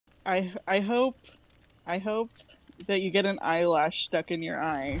I hope that you get an eyelash stuck in your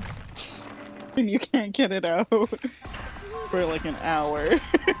eye and you can't get it out for like an hour.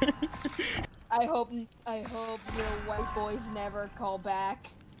 I hope your white boys never call back.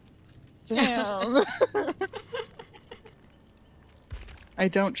 Damn. I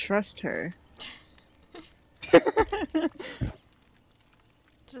don't trust her.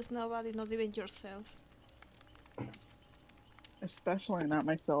 Trust nobody, not even yourself. Especially not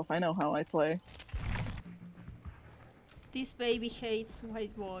myself. I know how I play. This baby hates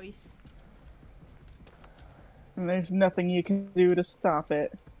white boys. And there's nothing you can do to stop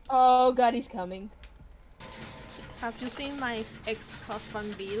it. Oh god, he's coming. Have you seen my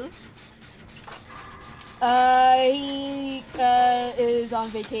ex-husband Bill? He is on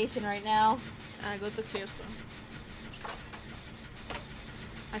vacation right now. I go to Houston.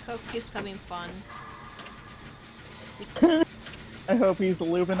 I hope he's having fun. I hope he's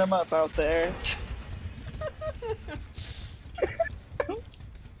lubing him up out there.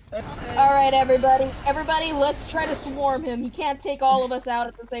 Okay. Alright, everybody, let's try to swarm him. He can't take all of us out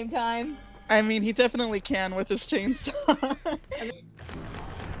at the same time. I mean, he definitely can with his chainsaw.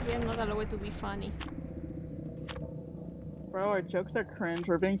 We are not allowed to be funny. Bro, our jokes are cringe.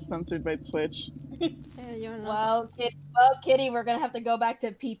 We're being censored by Twitch. Yeah, you're not. Well, Kitty, we're gonna have to go back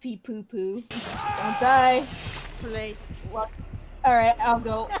to pee pee poo poo. Don't die. Too late. Well, all right, I'll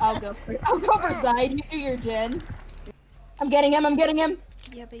go for side. You do your gen. I'm getting him.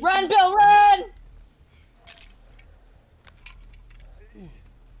 Yeah, baby. Run, Bill, run!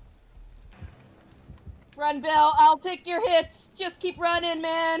 Run, Bill. I'll take your hits. Just keep running,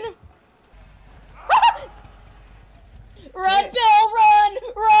 man. Run, Bill,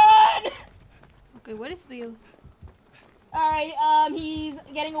 run! Okay, where is Bill? All right, he's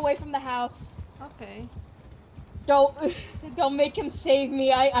getting away from the house. Okay. Don't make him save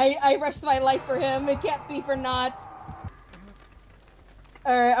me. I risked my life for him. It can't be for naught.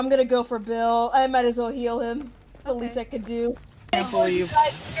 Alright, I'm gonna go for Bill. I might as well heal him. It's the least I could do. Can't believe.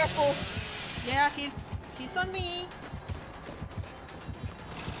 Guys, careful. Yeah, he's on me.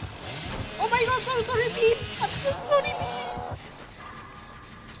 Oh my god, so sorry, Bean. I'm so sorry, Bean.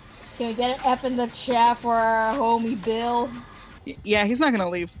 Can we get an F in the chat for our homie Bill? Yeah, he's not gonna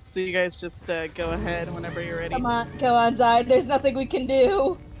leave, so you guys just go ahead whenever you're ready. Come on, Zide. There's nothing we can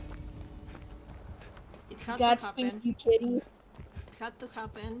do. It had to Godspeed, happen. you kitty. It had to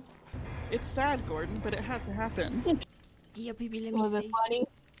happen. It's sad, Gordon, but it had to happen. Yeah, baby, let me Was see. it funny?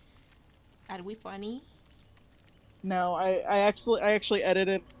 Are we funny? No, I actually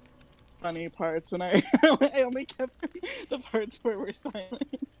edited funny parts, and I only kept the parts where we're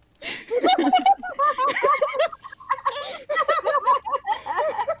silent.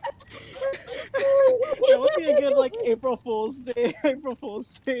 That would be a good like April Fool's Day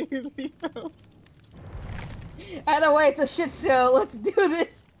video. Either way, it's a shit show. Let's do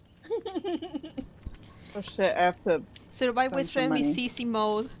this. Oh shit! I have to Survive with spend some friendly money. CC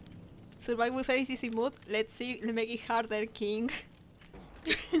mode. Survive with friendly CC mode. Let's see. Let's make it harder, King.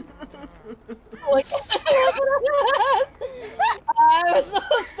 Like, I'm so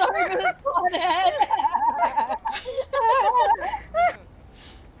sorry for this pothead.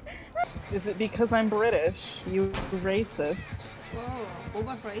 Is it because I'm British? You racist. Whoa,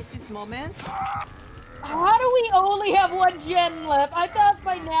 over racist moments. How do we only have one gen left? I thought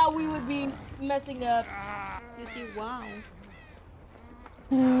by now we would be messing up. You see, wow.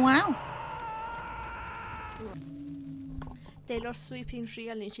 Wow. Taylor Swift in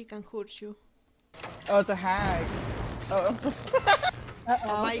real and she can hurt you. Oh, it's a hag. Oh.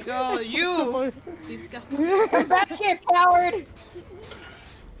 Oh my god, you! Disgusting. Come back here, coward!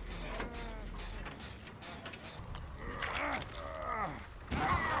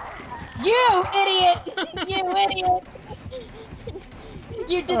 You idiot! You idiot!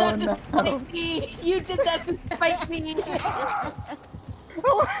 You did that to spite me! You did that to spite me!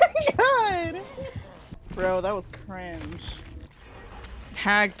 Oh my god! Bro, that was cringe.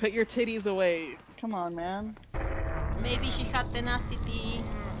 Hag, put your titties away. Come on, man. Maybe she had tenacity.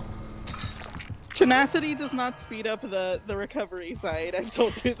 Tenacity does not speed up the recovery side. I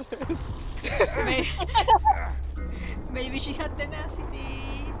told you this. Maybe she had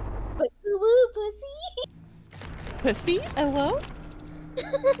tenacity. Ooh, pussy! Pussy? Hello?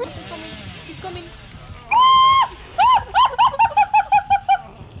 Keep coming.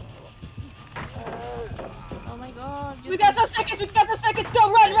 Oh my god. We got some seconds!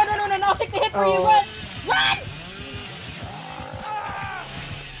 Go, run! I'll take the hit for you, run! Run!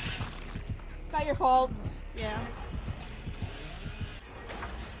 It's not your fault. Yeah.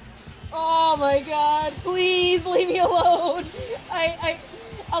 Oh my god, please leave me alone!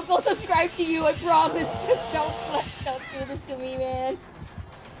 I'll go subscribe to you, I promise. Just don't do this to me, man.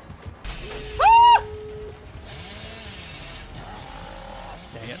 Ah!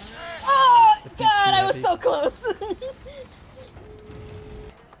 Dang it. Oh, I think God, too I was heavy. so close.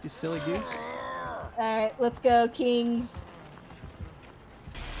 You silly goose. Alright, let's go, Kings.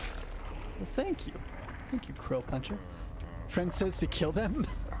 Well, thank you. Thank you, Crow Puncher. Friend says to kill them?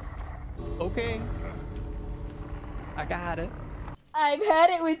 Okay. I got it. I've had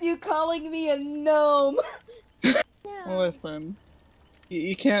it with you calling me a gnome. Listen,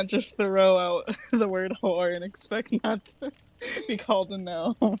 you can't just throw out the word whore and expect not to be called a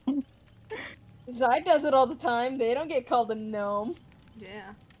gnome. Zai does it all the time. They don't get called a gnome.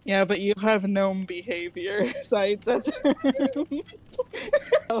 Yeah. Yeah, but you have gnome behavior, Side says.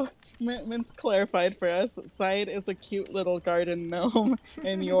 Oh, Mint's clarified for us. Side is a cute little garden gnome,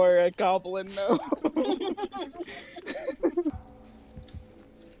 and you're a goblin gnome.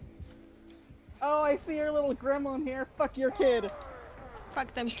 Oh, I see your little gremlin here. Fuck your kid.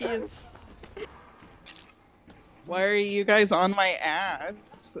 Fuck them kids. Why are you guys on my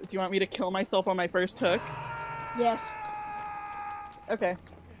ass? Do you want me to kill myself on my first hook? Yes. Okay.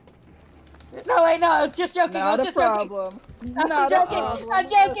 No, wait, no, I was just joking. Not I was a just problem. joking. Not I'm a joking. problem. I'm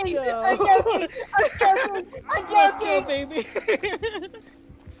joking. Let's go. I'm joking. I'm joking. I'm Let's go, joking. baby.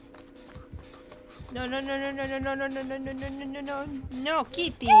 No, no, no, no, no, no, no, no, no, no, no, no, no, no, no, no,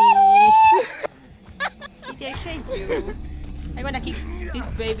 Kitty! Kitty, I hate you. I'm gonna kick this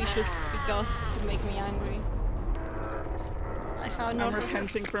baby just because to make me angry. I have no. I'm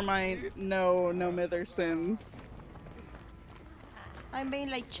repenting for my no mither sins. I'm being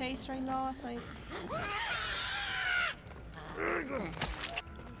like chased right now, so I.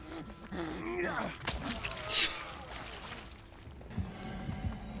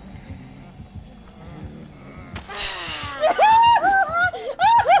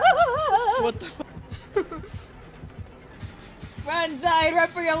 What the fuck? Run, Zai, run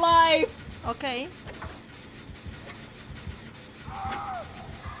for your life. Okay.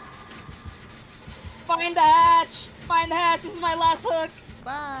 Find the hatch. Find the hatch. This is my last hook.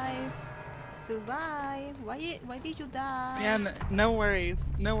 Bye. Survive. Why did you die? Yeah, no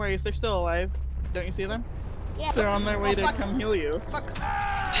worries. No worries. They're still alive. Don't you see them? Yeah. They're on their way to fuck. come heal you. Fuck.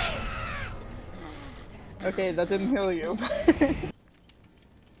 Okay, that didn't heal you.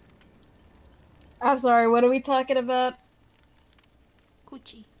 I'm sorry, what are we talking about?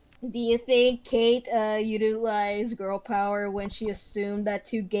 Coochie. Do you think Kate utilized girl power when she assumed that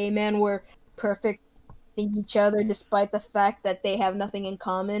two gay men were perfect in each other despite the fact that they have nothing in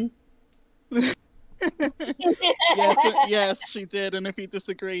common? Yes, she did. And if you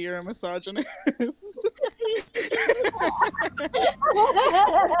disagree, you're a misogynist.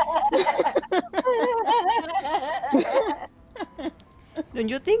 Don't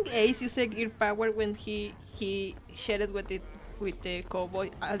you think Ace used gear power when he shared with the cowboy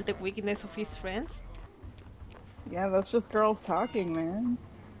all the weakness of his friends? Yeah, that's just girls talking, man.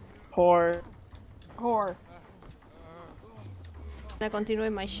 Whore. Whore. I continue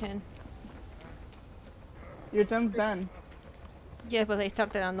in my shen. Your gen's done. Yeah, but I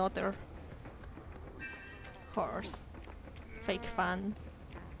started another horse. Fake fan.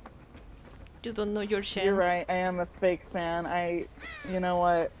 You don't know your shen. You're right, I am a fake fan. You know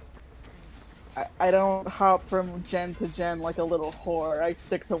what? I don't hop from gen to gen like a little whore. I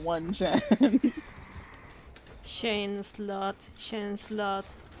stick to one gen. Shen slut. Shen slut.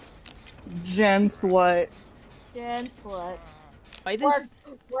 Gen slut. Jen slut. Why this?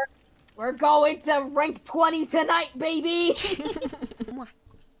 We're going to rank 20 tonight, baby!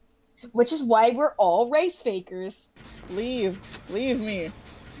 Which is why we're all race fakers. Leave me.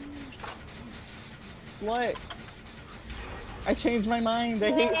 Slut. I changed my mind.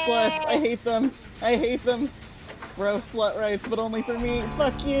 I hate sluts. I hate them. I hate them. Bro, slut rights, but only for me.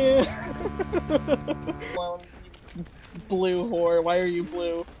 Fuck you. Well, blue whore. Why are you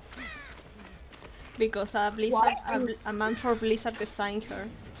blue? Because a Blizzard, a man for Blizzard designed her.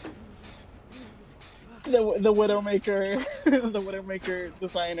 The Widowmaker, the Widowmaker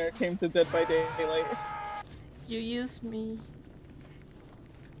designer came to Dead by Daylight. You use me.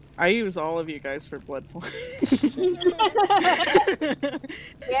 I use all of you guys for blood points.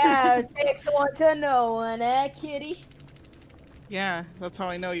 Yeah, it takes one to know one, eh, kitty? Yeah, that's how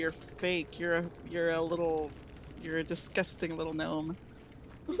I know you're fake. You're a disgusting little gnome.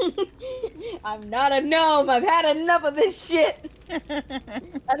 I'm not a gnome. I've had enough of this shit. I've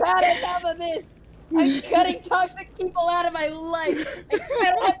had enough of this. I'm cutting toxic people out of my life. I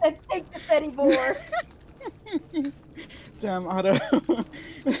don't have to take this anymore. Damn, Otto.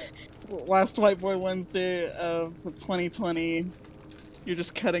 Last White Boy Wednesday of 2020. You're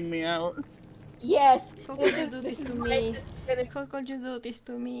just cutting me out. Yes. How could you do This this is to my me? discipline. How could you do this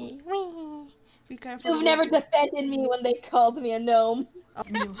to me? Whee! Be careful. You've never defended me when they called me a gnome. Oh,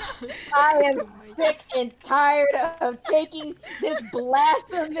 no. I am sick and tired of taking this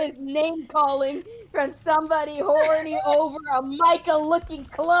blasphemous name calling from somebody horny over a Micah-looking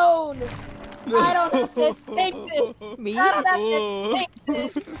clone. I don't have to take this. Me? I don't have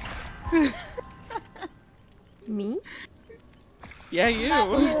to take this. Me? Yeah, Not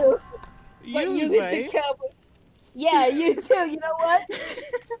you. you, but You, you Zay. get to come. Yeah, you too. You know what?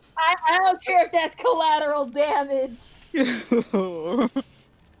 I don't care if that's collateral damage.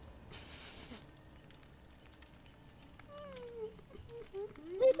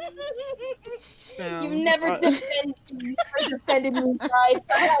 You've never defended me, guys.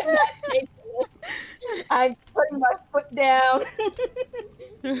 I'm not taking it. I'm putting my foot down.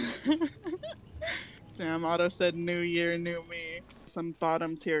 Damn, Otto said new year, new me. Some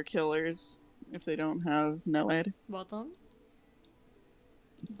bottom tier killers if they don't have NOED. Bottom?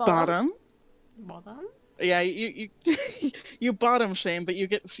 Bottom? Bottom? Yeah, you you bottom shame, but you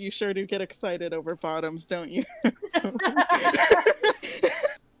sure do get excited over bottoms, don't you?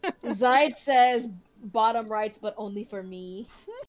 Zaid says bottom rights, but only for me.